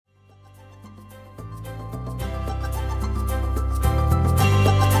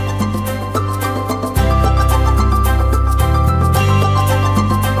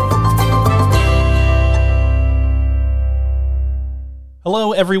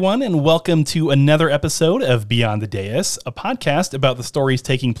Hello, everyone, and welcome to another episode of Beyond the Dais, a podcast about the stories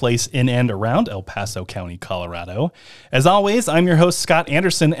taking place in and around El Paso County, Colorado. As always, I'm your host, Scott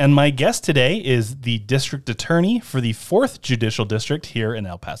Anderson, and my guest today is the District Attorney for the 4th Judicial District here in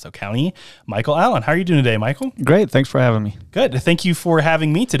El Paso County, Michael Allen. How are you doing today, Michael? Great. Thanks for having me. Good. Thank you for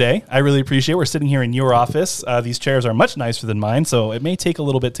having me today. I really appreciate it. We're sitting here in your office. These chairs are much nicer than mine, so it may take a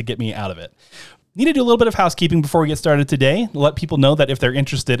little bit to get me out of it. Need to do a little bit of housekeeping before we get started today. Let people know that if they're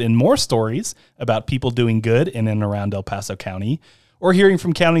interested in more stories about people doing good in and around El Paso County, or hearing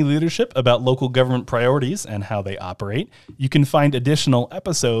from county leadership about local government priorities and how they operate, you can find additional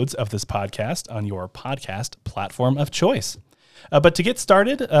episodes of this podcast on your podcast platform of choice. But to get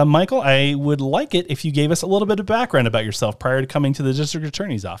started, Michael, I would like it if you gave us a little bit of background about yourself prior to coming to the District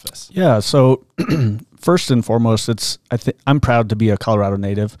Attorney's Office. Yeah, so first and foremost, I'm proud to be a Colorado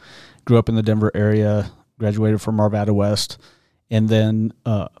native. Grew up in the Denver area, graduated from Arvada West, and then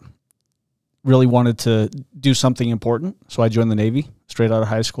really wanted to do something important. So I joined the Navy straight out of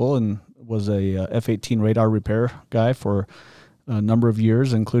high school and was a F-18 radar repair guy for a number of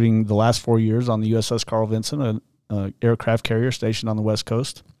years, including the last 4 years on the USS Carl Vinson, an aircraft carrier stationed on the West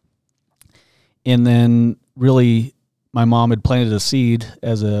Coast. And then really my mom had planted a seed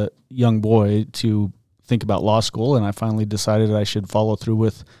as a young boy to think about law school, and I finally decided I should follow through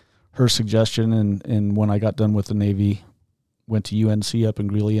with her suggestion, and when I got done with the Navy, went to UNC up in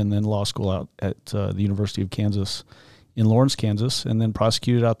Greeley, and then law school out at the University of Kansas in Lawrence, Kansas, and then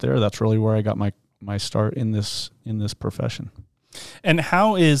prosecuted out there. That's really where I got my start in this profession. And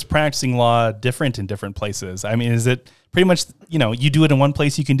how is practicing law different in different places? I mean, is it pretty much, you do it in one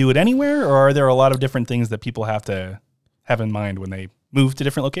place, you can do it anywhere, or are there a lot of different things that people have to have in mind when they move to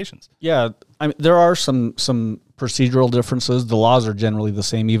different locations? Yeah, I mean, there are some procedural differences. The laws are generally the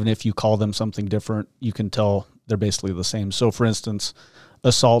same. Even if you call them something different, you can tell they're basically the same. So, for instance,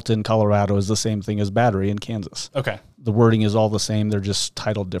 assault in Colorado is the same thing as battery in Kansas. Okay. The wording is all the same. They're just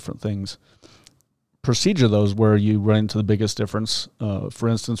titled different things. Procedure, though, is where you run into the biggest difference. For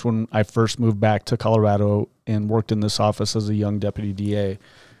instance, when I first moved back to Colorado and worked in this office as a young deputy DA,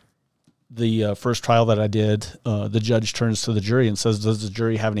 the first trial that I did, the judge turns to the jury and says, does the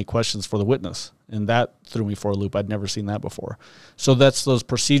jury have any questions for the witness? And that threw me for a loop. I'd never seen that before. So that's those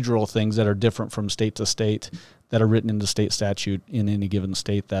procedural things that are different from state to state that are written into state statute in any given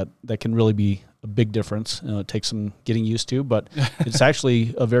state that can really be a big difference. It takes some getting used to, but it's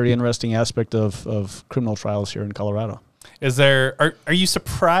actually a very interesting aspect of criminal trials here in Colorado. Are you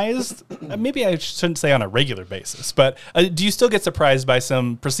surprised? Maybe I shouldn't say on a regular basis, but do you still get surprised by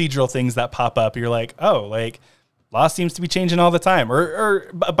some procedural things that pop up? You're like, oh, law seems to be changing all the time.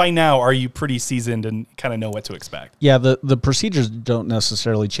 Or by now, are you pretty seasoned and kind of know what to expect? Yeah, the procedures don't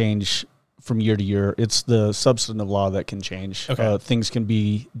necessarily change from year to year. It's the substantive law that can change. Okay. Things can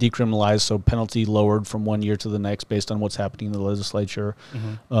be decriminalized, so penalty lowered from one year to the next based on what's happening in the legislature.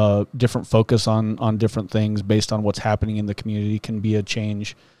 Mm-hmm. Different focus on different things based on what's happening in the community can be a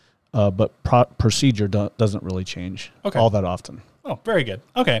change, but procedure doesn't really change all that often. Oh, very good.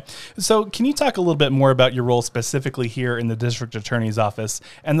 Okay. So can you talk a little bit more about your role specifically here in the District Attorney's Office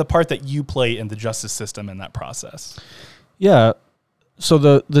and the part that you play in the justice system in that process? Yeah. So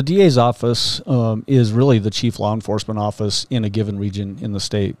the DA's office is really the chief law enforcement office in a given region in the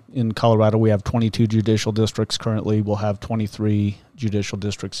state. In Colorado, we have 22 judicial districts currently. We'll have 23 judicial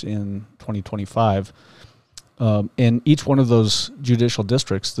districts in 2025. And each one of those judicial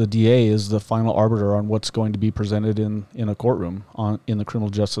districts, the DA is the final arbiter on what's going to be presented in a courtroom in the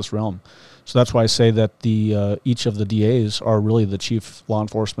criminal justice realm. So that's why I say that each of the DAs are really the chief law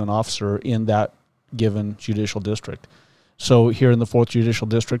enforcement officer in that given judicial district. So here in the 4th Judicial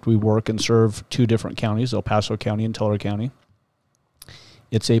District, we work and serve 2 different counties, El Paso County and Teller County.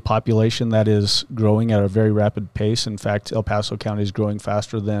 It's a population that is growing at a very rapid pace. In fact, El Paso County is growing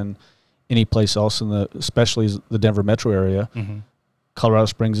faster than any place else especially the Denver metro area. Mm-hmm. Colorado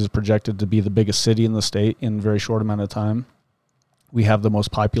Springs is projected to be the biggest city in the state in a very short amount of time. We have the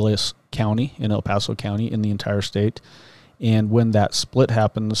most populous county in El Paso County in the entire state. And when that split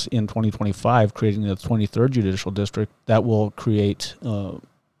happens in 2025, creating the 23rd Judicial District, that will create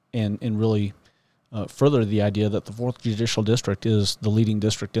and really further the idea that the 4th Judicial District is the leading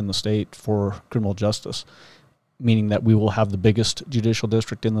district in the state for criminal justice, meaning that we will have the biggest judicial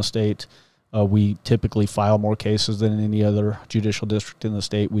district in the state. We typically file more cases than any other judicial district in the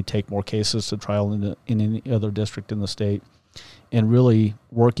state. We take more cases to trial in any other district in the state. And really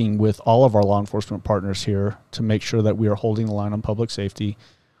working with all of our law enforcement partners here to make sure that we are holding the line on public safety.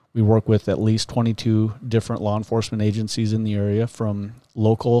 We work with at least 22 different law enforcement agencies in the area, from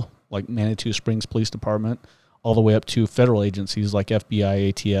local, like Manitou Springs Police Department, all the way up to federal agencies like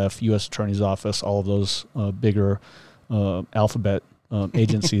FBI, ATF, U.S. Attorney's Office, all of those bigger alphabet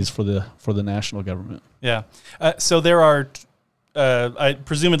agencies for the national government. Yeah. So there are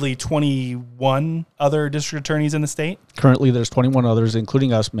presumably 21 other district attorneys in the state? Currently, there's 21 others,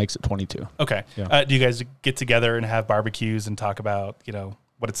 including us, makes it 22. Okay. Yeah. Do you guys get together and have barbecues and talk about,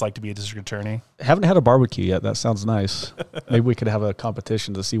 what it's like to be a district attorney? Haven't had a barbecue yet. That sounds nice. Maybe we could have a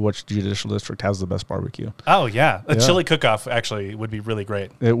competition to see which judicial district has the best barbecue. Oh, yeah. A chili cook-off actually would be really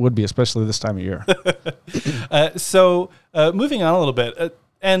great. It would be, especially this time of year. So moving on a little bit,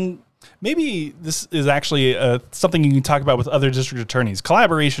 and maybe this is actually something you can talk about with other district attorneys.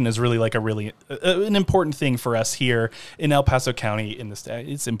 Collaboration is really like an important thing for us here in El Paso County. In the state,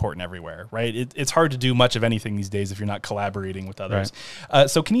 it's important everywhere, right? It's hard to do much of anything these days if you're not collaborating with others. Right.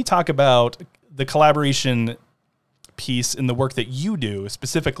 So can you talk about the collaboration piece in the work that you do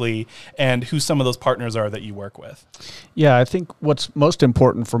specifically, and who some of those partners are that you work with? Yeah, I think what's most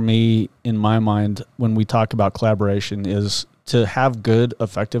important for me in my mind when we talk about collaboration is to have good,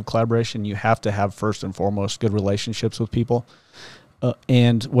 effective collaboration. You have to have, first and foremost, good relationships with people.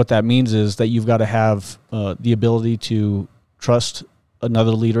 And what that means is that you've got to have the ability to trust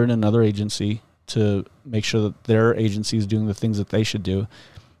another leader in another agency to make sure that their agency is doing the things that they should do.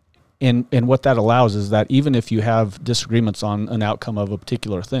 And what that allows is that even if you have disagreements on an outcome of a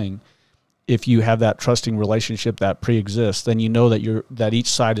particular thing, if you have that trusting relationship that pre-exists, then you know that each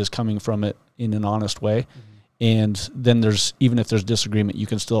side is coming from it in an honest way. Mm-hmm. And then even if there's disagreement, you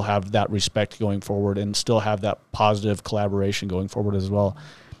can still have that respect going forward and still have that positive collaboration going forward as well.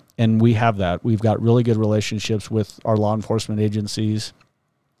 And we have that. We've got really good relationships with our law enforcement agencies.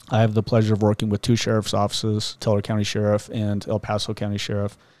 I have the pleasure of working with two sheriff's offices, Teller County Sheriff and El Paso County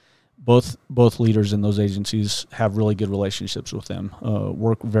Sheriff. Both leaders in those agencies have really good relationships with them,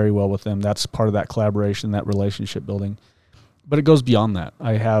 work very well with them. That's part of that collaboration, that relationship building. But it goes beyond that.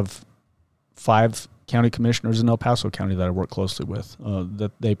 I have 5 county commissioners in El Paso County that I work closely with,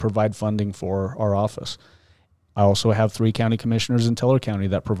 that they provide funding for our office. I also have 3 county commissioners in Teller County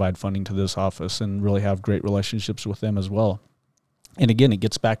that provide funding to this office and really have great relationships with them as well. And again, it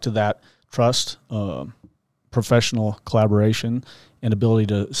gets back to that trust, professional collaboration, and ability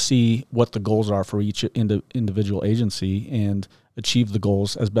to see what the goals are for each individual agency and achieve the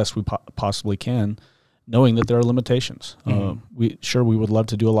goals as best we possibly can, knowing that there are limitations. Mm-hmm. We would love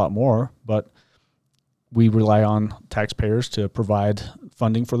to do a lot more, but we rely on taxpayers to provide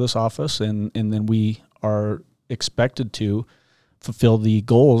funding for this office, and then we are expected to fulfill the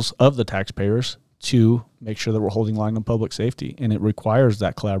goals of the taxpayers to make sure that we're holding line on public safety. And it requires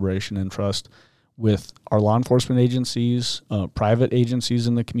that collaboration and trust with our law enforcement agencies, private agencies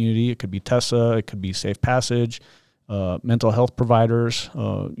in the community. It could be TESA, it could be Safe Passage, mental health providers.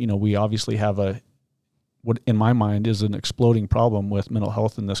 We obviously have what in my mind is an exploding problem with mental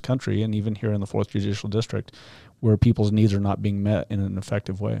health in this country, and even here in the 4th Judicial District, where people's needs are not being met in an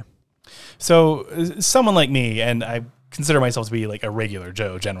effective way. So someone like me, and I consider myself to be like a regular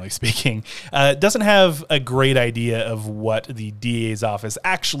Joe, generally speaking, doesn't have a great idea of what the DA's office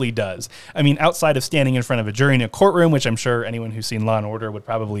actually does. I mean, outside of standing in front of a jury in a courtroom, which I'm sure anyone who's seen Law and Order would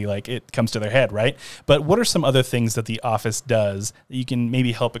probably it comes to their head, right? But what are some other things that the office does that you can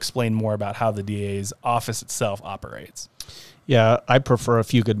maybe help explain more about how the DA's office itself operates? Yeah, I prefer A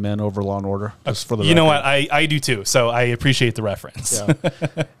Few Good Men over Law and Order. Just for the record. Know what? I do too. So I appreciate the reference.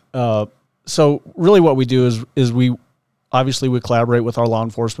 Yeah. So really what we do is we collaborate with our law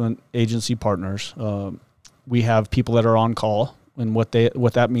enforcement agency partners. We have people that are on call, and what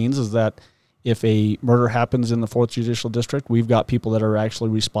that means is that if a murder happens in the 4th Judicial District, we've got people that are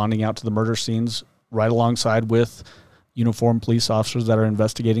actually responding out to the murder scenes right alongside with uniformed police officers that are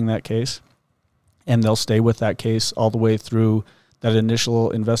investigating that case. And they'll stay with that case all the way through that initial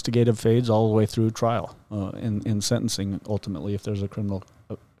investigative phase, all the way through trial and sentencing, ultimately, if there's a criminal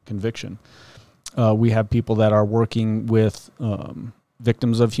conviction. We have people that are working with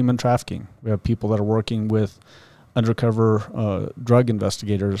victims of human trafficking. We have people that are working with undercover drug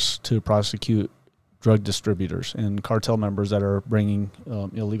investigators to prosecute drug distributors and cartel members that are bringing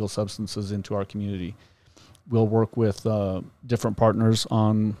illegal substances into our community. We'll work with different partners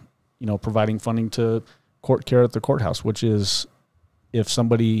on, providing funding to court care at the courthouse, which is if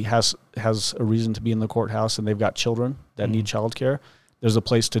somebody has a reason to be in the courthouse and they've got children that need child care, there's a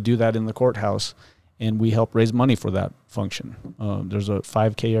place to do that in the courthouse, and we help raise money for that function. There's a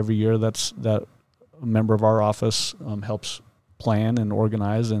 5K every year that a member of our office helps plan and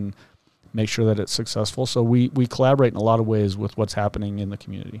organize and make sure that it's successful. So we collaborate in a lot of ways with what's happening in the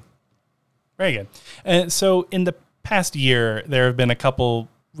community. Very good. And so in the past year, there have been a couple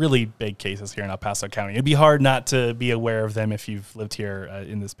really big cases here in El Paso County. It'd be hard not to be aware of them if you've lived here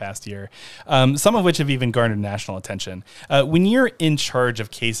in this past year, some of which have even garnered national attention. When you're in charge of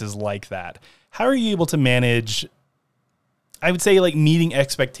cases like that, how are you able to manage, I would say, like meeting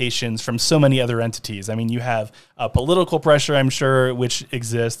expectations from so many other entities? I mean, you have political pressure, I'm sure, which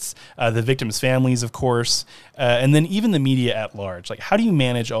exists, the victims' families, of course, and then even the media at large. Like, how do you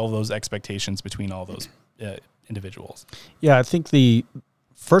manage all those expectations between all those individuals? Yeah, I think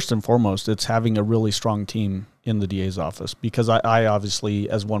first and foremost, it's having a really strong team in the DA's office, because I obviously,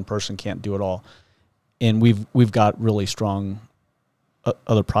 as one person, can't do it all. And we've got really strong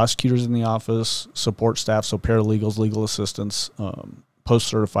other prosecutors in the office, support staff, so paralegals, legal assistants,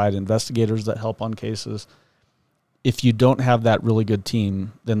 post-certified investigators that help on cases. If you don't have that really good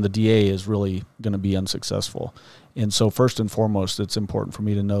team, then the DA is really going to be unsuccessful. And so first and foremost, it's important for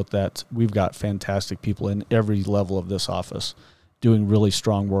me to note that we've got fantastic people in every level of this office doing really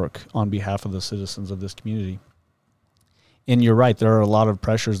strong work on behalf of the citizens of this community. And you're right, there are a lot of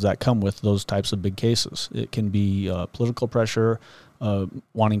pressures that come with those types of big cases. It can be political pressure,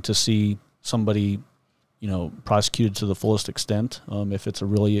 wanting to see somebody, prosecuted to the fullest extent. If it's a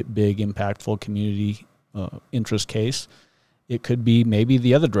really big, impactful community interest case, it could be maybe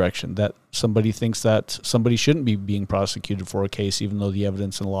the other direction, that somebody thinks that somebody shouldn't be being prosecuted for a case, even though the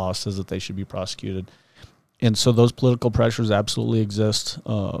evidence in law says that they should be prosecuted. And so those political pressures absolutely exist.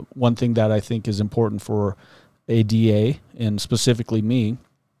 One thing that I think is important for a DA, and specifically me,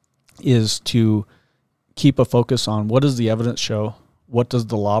 is to keep a focus on what does the evidence show, what does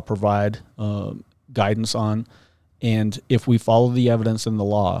the law provide guidance on, and if we follow the evidence in the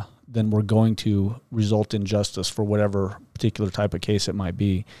law, then we're going to result in justice for whatever particular type of case it might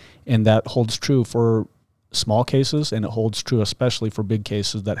be. And that holds true for small cases, and it holds true especially for big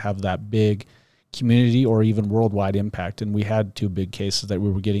cases that have that big community or even worldwide impact. And we had 2 big cases that we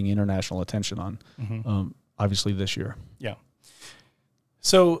were getting international attention on, obviously this year. Yeah.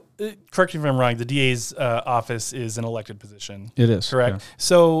 So correct me if I'm wrong, the DA's office is an elected position. It is. Correct. Yeah.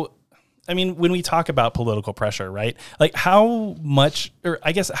 So, I mean, when we talk about political pressure, right? Like how much, or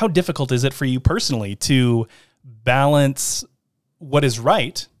I guess how difficult is it for you personally to balance what is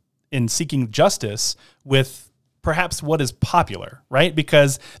right in seeking justice with perhaps what is popular, right?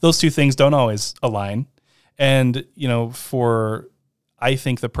 Because those two things don't always align. And, I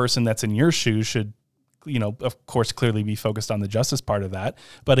think the person that's in your shoes should, of course, clearly be focused on the justice part of that.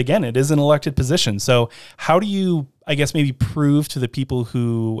 But again, it is an elected position. So how do you, I guess, maybe prove to the people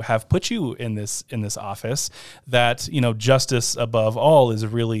who have put you in this office that, justice above all is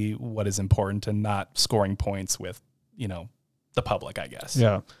really what is important, and not scoring points with, the public, I guess?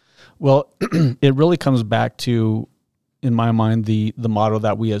 Yeah. Well, it really comes back to, in my mind, the motto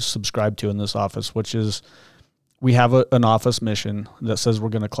that we have subscribed to in this office, which is we have an office mission that says we're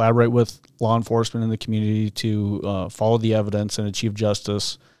going to collaborate with law enforcement in the community to follow the evidence and achieve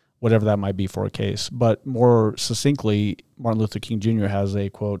justice, whatever that might be for a case. But more succinctly, Martin Luther King Jr. has a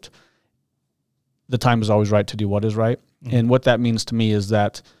quote, "The time is always right to do what is right." Mm-hmm. And what that means to me is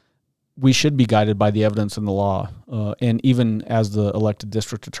that we should be guided by the evidence in the law. And even as the elected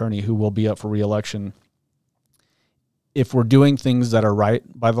district attorney who will be up for re-election, if we're doing things that are right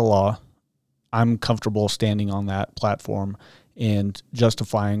by the law, I'm comfortable standing on that platform and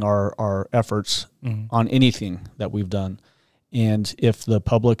justifying our efforts on anything that we've done. And if the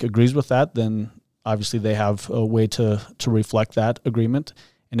public agrees with that, then obviously they have a way to reflect that agreement.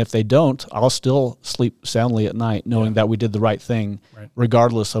 And if they don't, I'll still sleep soundly at night knowing that we did the right thing,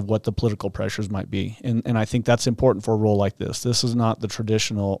 regardless of what the political pressures might be. And I think that's important for a role like this. This is not the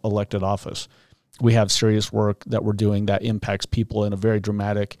traditional elected office. We have serious work that we're doing that impacts people in a very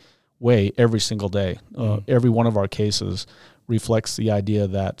dramatic way every single day. Every one of our cases reflects the idea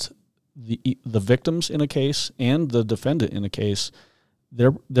that the victims in a case and the defendant in a case,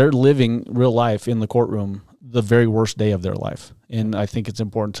 they're living real life in the courtroom the very worst day of their life. And I think it's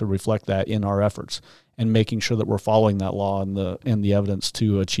important to reflect that in our efforts and making sure that we're following that law and the evidence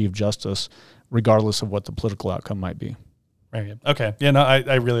to achieve justice, regardless of what the political outcome might be. Right. Okay. Yeah, no,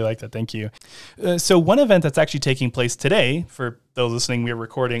 I really like that. Thank you. So one event that's actually taking place today, for those listening, we're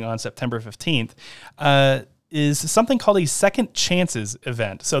recording on September 15th, is something called a Second Chances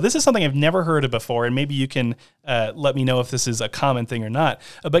event. So this is something I've never heard of before, and maybe you can let me know if this is a common thing or not.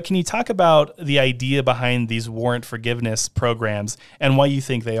 But can you talk about the idea behind these warrant forgiveness programs and why you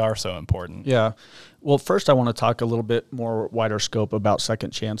think they are so important? Yeah. Well, first I want to talk a little bit more wider scope about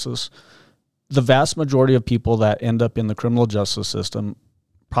second chances. The vast majority of people that end up in the criminal justice system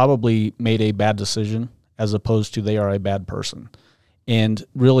probably made a bad decision as opposed to they are a bad person. And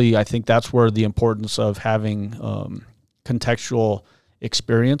really, I think that's where the importance of having contextual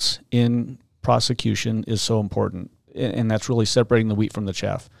experience in prosecution is so important, and that's really separating the wheat from the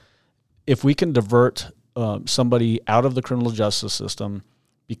chaff. If we can divert somebody out of the criminal justice system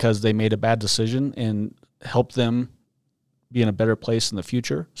because they made a bad decision and help them be in a better place in the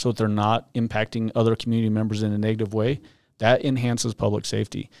future so that they're not impacting other community members in a negative way, that enhances public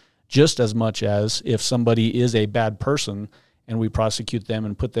safety. Just as much as if somebody is a bad person and we prosecute them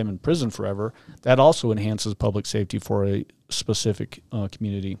and put them in prison forever, that also enhances public safety for a specific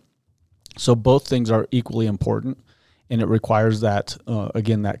community. So both things are equally important, and it requires that,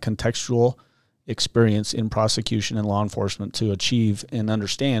 again, that contextual experience in prosecution and law enforcement to achieve and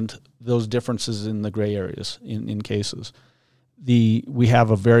understand those differences in the gray areas in cases. We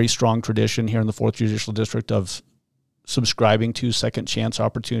have a very strong tradition here in the 4th Judicial District of subscribing to second chance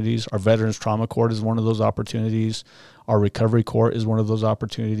opportunities. Our Veterans Trauma Court is one of those opportunities. Our Recovery Court is one of those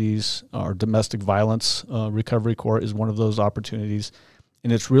opportunities. Our Domestic Violence Recovery Court is one of those opportunities.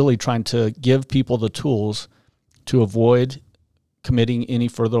 And it's really trying to give people the tools to avoid committing any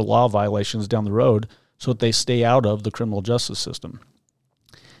further law violations down the road so that they stay out of the criminal justice system.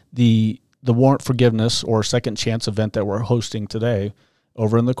 The warrant forgiveness or second chance event that we're hosting today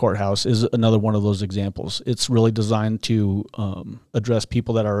over in the courthouse is another one of those examples. It's really designed to address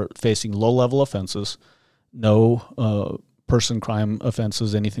people that are facing low-level offenses, no person crime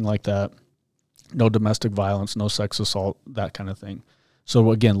offenses, anything like that, no domestic violence, no sex assault, that kind of thing.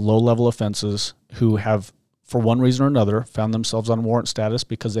 So again, low-level offenses who have, for one reason or another, found themselves on warrant status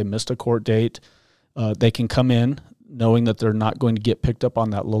because they missed a court date. They can come in knowing that they're not going to get picked up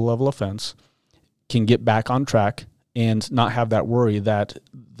on that low-level offense, can get back on track, and not have that worry that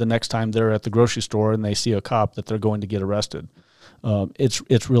the next time they're at the grocery store and they see a cop that they're going to get arrested.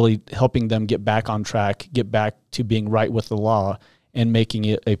 It's really helping them get back on track, get back to being right with the law, and making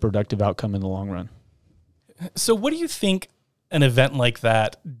it a productive outcome in the long run. So what do you think an event like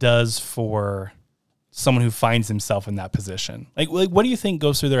that does for someone who finds himself in that position? Like what do you think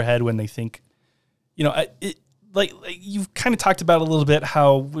goes through their head when they think, like you've kind of talked about a little bit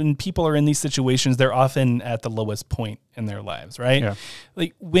how when people are in these situations, they're often at the lowest point in their lives, right? Yeah.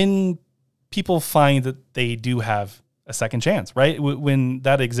 Like when people find that they do have a second chance, right? When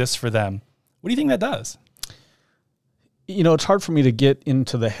that exists for them, what do you think that does? It's hard for me to get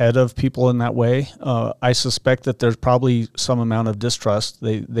into the head of people in that way. I suspect that there's probably some amount of distrust.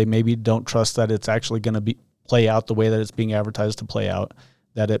 They maybe don't trust that it's actually going to play out the way that it's being advertised to play out,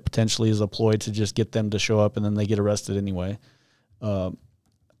 that it potentially is a ploy to just get them to show up and then they get arrested anyway.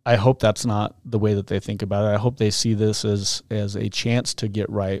 I hope that's not the way that they think about it. I hope they see this as a chance to get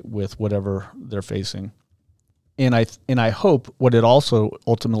right with whatever they're facing. And I hope what it also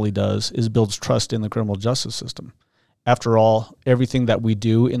ultimately does is builds trust in the criminal justice system. After all, everything that we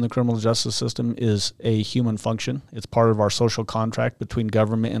do in the criminal justice system is a human function. It's part of our social contract between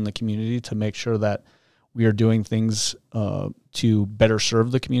government and the community to make sure that we are doing things to better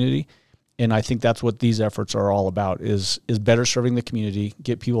serve the community. And I think that's what these efforts are all about, is better serving the community,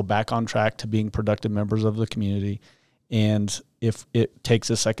 get people back on track to being productive members of the community. And if it takes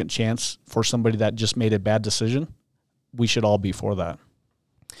a second chance for somebody that just made a bad decision, we should all be for that.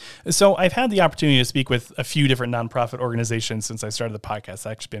 So I've had the opportunity to speak with a few different nonprofit organizations since I started the podcast. It's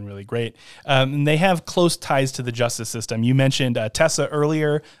actually been really great. And they have close ties to the justice system. You mentioned TESSA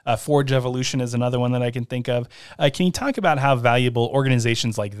earlier. Forge Evolution is another one that I can think of. Can you talk about how valuable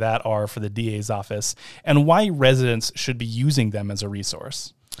organizations like that are for the DA's office and why residents should be using them as a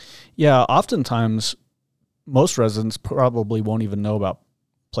resource? Yeah, oftentimes most residents probably won't even know about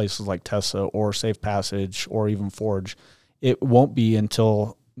places like TESSA or Safe Passage or even Forge. It won't be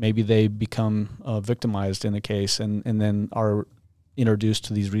until maybe they become victimized in a case and then are introduced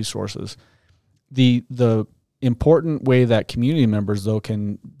to these resources. The important way that community members, though,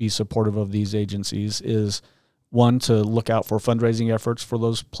 can be supportive of these agencies is, one, to look out for fundraising efforts for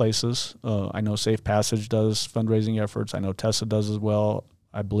those places. I know Safe Passage does fundraising efforts. I know TESSA does as well.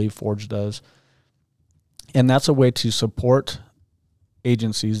 I believe Forge does. And that's a way to support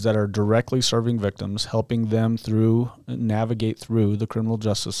agencies that are directly serving victims, helping them navigate through the criminal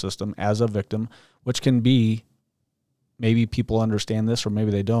justice system as a victim, which can be, maybe people understand this or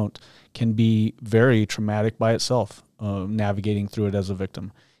maybe they don't, can be very traumatic by itself, navigating through it as a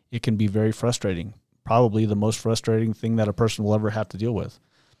victim. It can be very frustrating, probably the most frustrating thing that a person will ever have to deal with.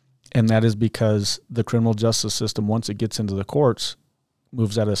 And that is because the criminal justice system, once it gets into the courts,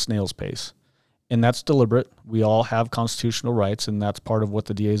 moves at a snail's pace. And that's deliberate. We all have constitutional rights, and that's part of what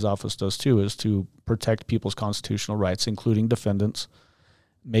the DA's office does too, is to protect people's constitutional rights, including defendants,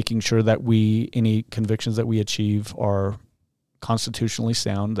 making sure that any convictions that we achieve are constitutionally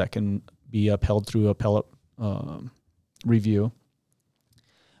sound, that can be upheld through appellate review.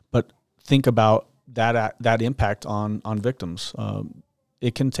 think about that impact on victims.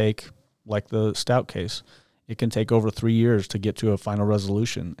 It can take, like the Stout case, it can take over 3 years to get to a final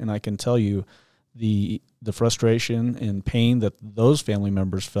resolution. And I can tell you the frustration and pain that those family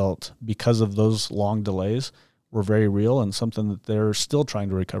members felt because of those long delays were very real and something that they're still trying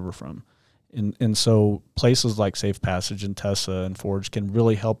to recover from. And so places like Safe Passage and Tessa and Forge can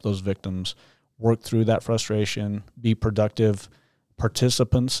really help those victims work through that frustration, be productive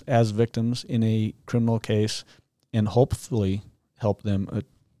participants as victims in a criminal case, and hopefully help them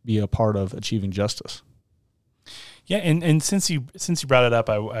be a part of achieving justice. Yeah, and since you brought it up,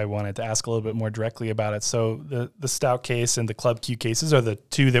 I wanted to ask a little bit more directly about it. So the Stout case and the Club Q cases are the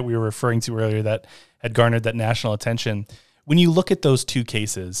two that we were referring to earlier that had garnered that national attention. When you look at those two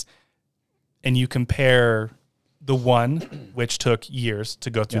cases and you compare the one which took years to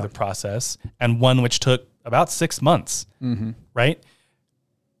go through the process and one which took about 6 months, right?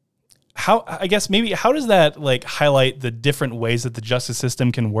 How does that like highlight the different ways that the justice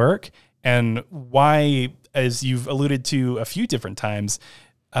system can work, and why, as you've alluded to a few different times,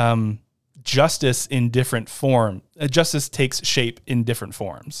 justice takes shape in different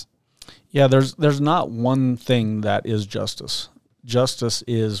forms? Yeah, there's not one thing that is justice. Justice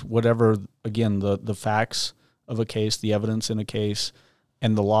is whatever, again, the facts of a case, the evidence in a case,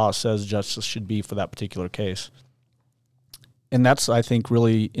 and the law says justice should be for that particular case. And that's, I think,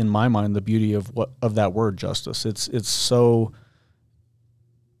 really, in my mind, the beauty of that word justice. It's so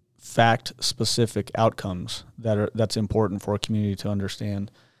fact-specific outcomes that's important for a community to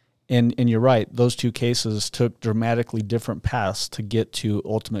understand. And you're right, those two cases took dramatically different paths to get to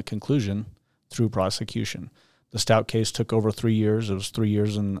ultimate conclusion through prosecution. The Stout case took over 3 years. It was 3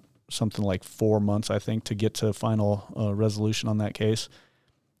 years and something like 4 months, I think, to get to final resolution on that case,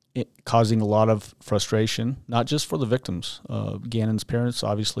 causing a lot of frustration, not just for the victims. Gannon's parents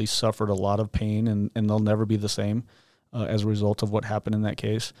obviously suffered a lot of pain, and they'll never be the same as a result of what happened in that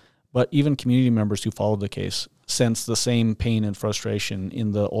case. But even community members who followed the case sensed the same pain and frustration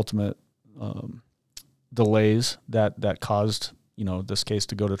in the ultimate delays that caused this case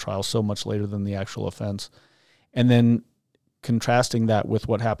to go to trial so much later than the actual offense. And then contrasting that with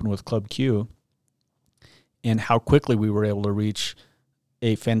what happened with Club Q and how quickly we were able to reach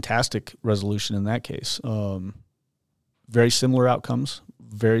a fantastic resolution in that case. Very similar outcomes,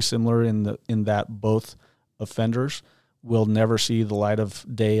 very similar in that both offenders will never see the light of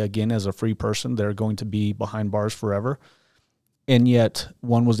day again as a free person. They're going to be behind bars forever. And yet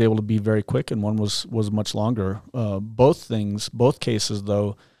one was able to be very quick and one was much longer. Both cases,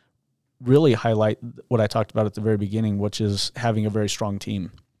 though, really highlight what I talked about at the very beginning, which is having a very strong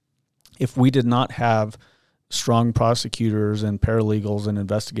team. If we did not have strong prosecutors and paralegals and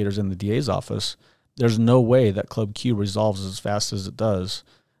investigators in the DA's office, there's no way that Club Q resolves as fast as it does,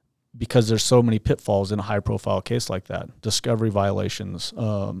 because there's so many pitfalls in a high-profile case like that. Discovery violations,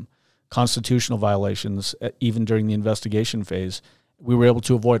 constitutional violations, even during the investigation phase. We were able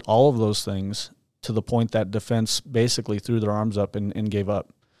to avoid all of those things to the point that defense basically threw their arms up and gave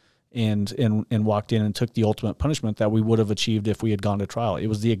up and walked in and took the ultimate punishment that we would have achieved if we had gone to trial. It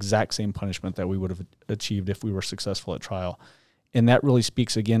was the exact same punishment that we would have achieved if we were successful at trial. And that really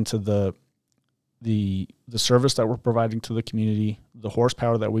speaks again to the service that we're providing to the community, the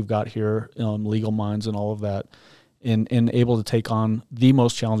horsepower that we've got here, legal minds and all of that, and able to take on the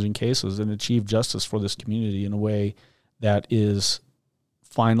most challenging cases and achieve justice for this community in a way that is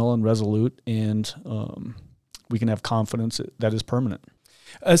final and resolute, and we can have confidence that is permanent.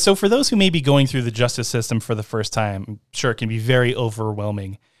 So for those who may be going through the justice system for the first time, I'm sure it can be very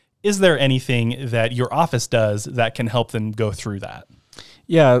overwhelming. Is there anything that your office does that can help them go through that?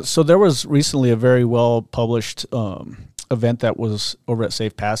 Yeah, so there was recently a very well-published event that was over at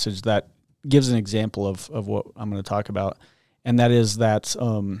Safe Passage that gives an example of what I'm going to talk about, and that is that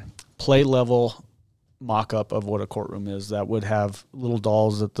play-level mock-up of what a courtroom is that would have little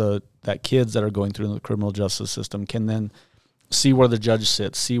dolls that kids that are going through the criminal justice system can then see where the judge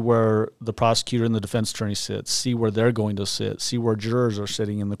sits, see where the prosecutor and the defense attorney sits, see where they're going to sit, see where jurors are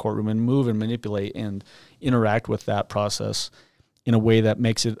sitting in the courtroom, and move and manipulate and interact with that process in a way that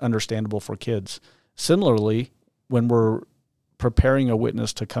makes it understandable for kids. Similarly, when we're preparing a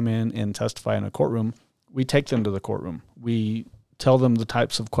witness to come in and testify in a courtroom, we take them to the courtroom. We tell them the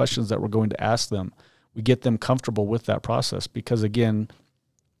types of questions that we're going to ask them. We get them comfortable with that process because, again,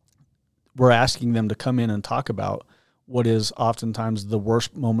 we're asking them to come in and talk about what is oftentimes the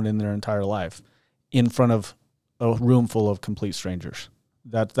worst moment in their entire life in front of a room full of complete strangers.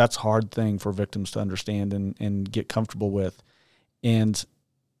 That's a hard thing for victims to understand and get comfortable with. And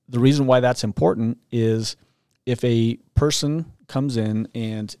the reason why that's important is if a person comes in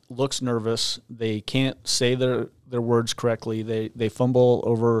and looks nervous, they can't say their words correctly, they fumble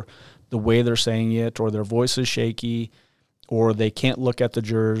over the way they're saying it, or their voice is shaky, or they can't look at the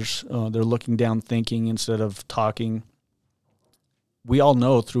jurors, they're looking down thinking instead of talking. We all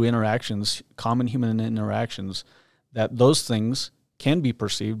know through interactions, common human interactions, that those things can be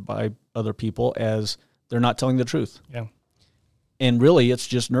perceived by other people as they're not telling the truth. Yeah. And really, it's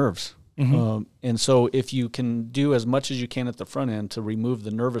just nerves. Mm-hmm. And so if you can do as much as you can at the front end to remove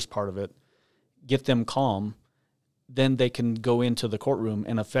the nervous part of it, get them calm, then they can go into the courtroom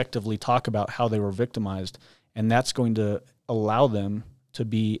and effectively talk about how they were victimized. And that's going to allow them to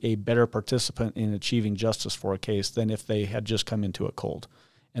be a better participant in achieving justice for a case than if they had just come into it cold.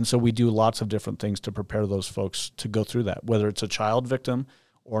 And so we do lots of different things to prepare those folks to go through that, whether it's a child victim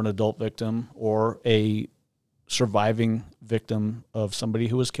or an adult victim or a surviving victim of somebody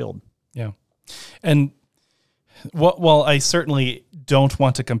who was killed. Yeah. And while I certainly don't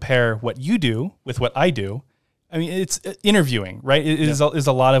want to compare what you do with what I do, I mean, it's interviewing, right? It is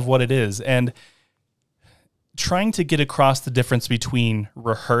a lot of what it is. And trying to get across the difference between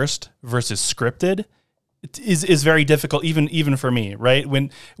rehearsed versus scripted is very difficult, even for me, right?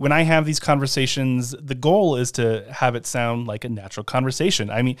 When I have these conversations, the goal is to have it sound like a natural conversation.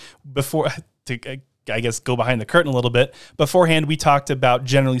 I mean, I guess go behind the curtain a little bit. Beforehand, we talked about,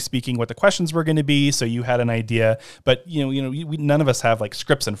 generally speaking, what the questions were going to be, so you had an idea. But none of us have like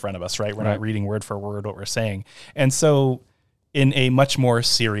scripts in front of us, right? We're not reading word for word what we're saying. And so, in a much more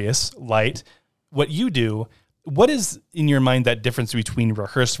serious light, what you do, what is in your mind that difference between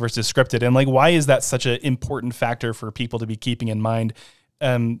rehearsed versus scripted, and like why is that such an important factor for people to be keeping in mind?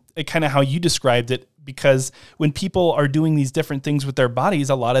 Kind of how you described it. Because when people are doing these different things with their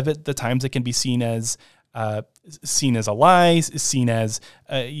bodies, a lot of it, the times it can be seen as a lie, seen as,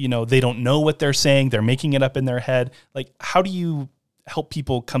 they don't know what they're saying. They're making it up in their head. Like, how do you help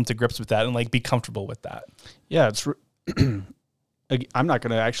people come to grips with that and like be comfortable with that? Yeah, I'm not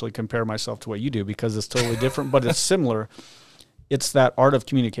going to actually compare myself to what you do because it's totally different, but it's similar. It's that art of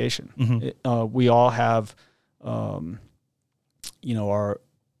communication. Mm-hmm. We all have, our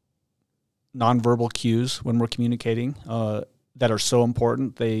nonverbal cues when we're communicating that are so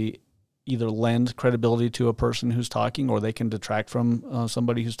important. They either lend credibility to a person who's talking or they can detract from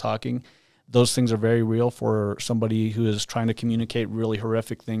somebody who's talking. Those things are very real for somebody who is trying to communicate really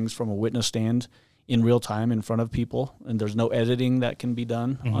horrific things from a witness stand in real time in front of people, and there's no editing that can be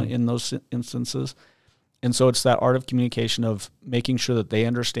done in those instances. And so it's that art of communication of making sure that they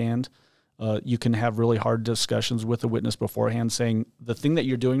understand. You can have really hard discussions with the witness beforehand saying, the thing that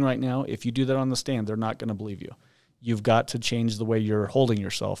you're doing right now, if you do that on the stand, they're not going to believe you. You've got to change the way you're holding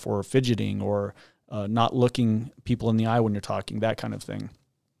yourself or fidgeting or not looking people in the eye when you're talking, that kind of thing.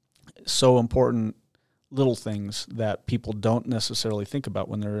 So important little things that people don't necessarily think about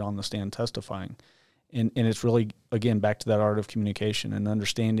when they're on the stand testifying. And it's really, again, back to that art of communication and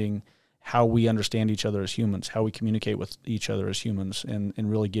understanding how we understand each other as humans, how we communicate with each other as humans, and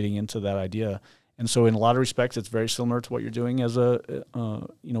really getting into that idea. And so in a lot of respects, it's very similar to what you're doing as with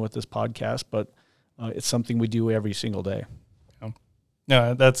this podcast, but it's something we do every single day.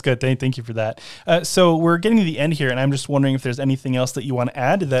 No, that's good. Thank you for that. So we're getting to the end here, and I'm just wondering if there's anything else that you want to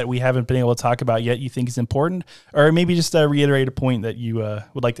add that we haven't been able to talk about yet you think is important, or maybe just reiterate a point that you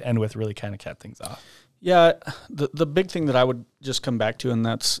would like to end with, really kind of cap things off. Yeah, the big thing that I would just come back to, and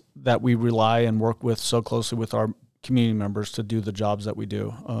that's that we rely and work with so closely with our community members to do the jobs that we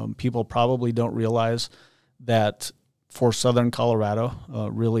do. People probably don't realize that for Southern Colorado,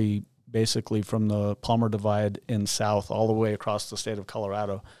 really basically from the Palmer Divide and south all the way across the state of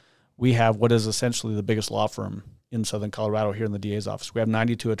Colorado, we have what is essentially the biggest law firm in Southern Colorado here in the DA's office. We have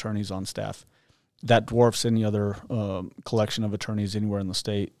 92 attorneys on staff. That dwarfs any other collection of attorneys anywhere in the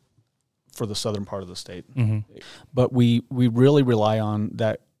state for the southern part of the state. Mm-hmm. But we really rely on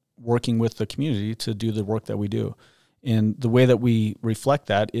that working with the community to do the work that we do. And the way that we reflect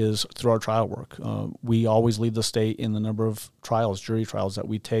that is through our trial work. We always lead the state in the number of trials, jury trials that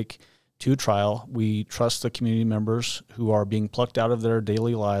we take to trial. We trust the community members who are being plucked out of their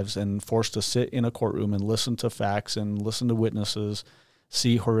daily lives and forced to sit in a courtroom and listen to facts and listen to witnesses,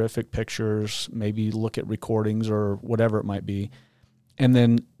 see horrific pictures, maybe look at recordings or whatever it might be, and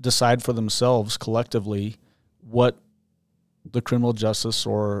then decide for themselves collectively what the criminal justice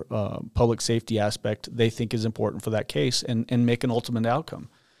or public safety aspect they think is important for that case and make an ultimate outcome.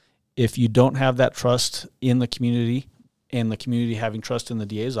 If you don't have that trust in the community and the community having trust in the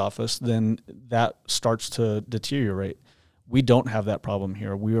DA's office, then that starts to deteriorate. We don't have that problem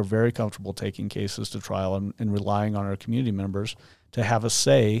here. We are very comfortable taking cases to trial and relying on our community members to have a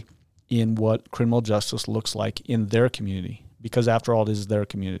say in what criminal justice looks like in their community. because after all, it is their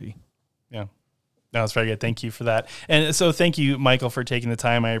community. Yeah. No, that's very good. Thank you for that. And so thank you, Michael, for taking the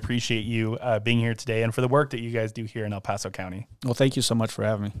time. I appreciate you being here today and for the work that you guys do here in El Paso County. Well, thank you so much for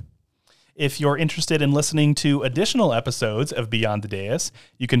having me. If you're interested in listening to additional episodes of Beyond the Dais,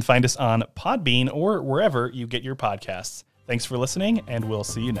 you can find us on Podbean or wherever you get your podcasts. Thanks for listening, and we'll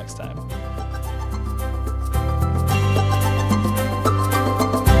see you next time.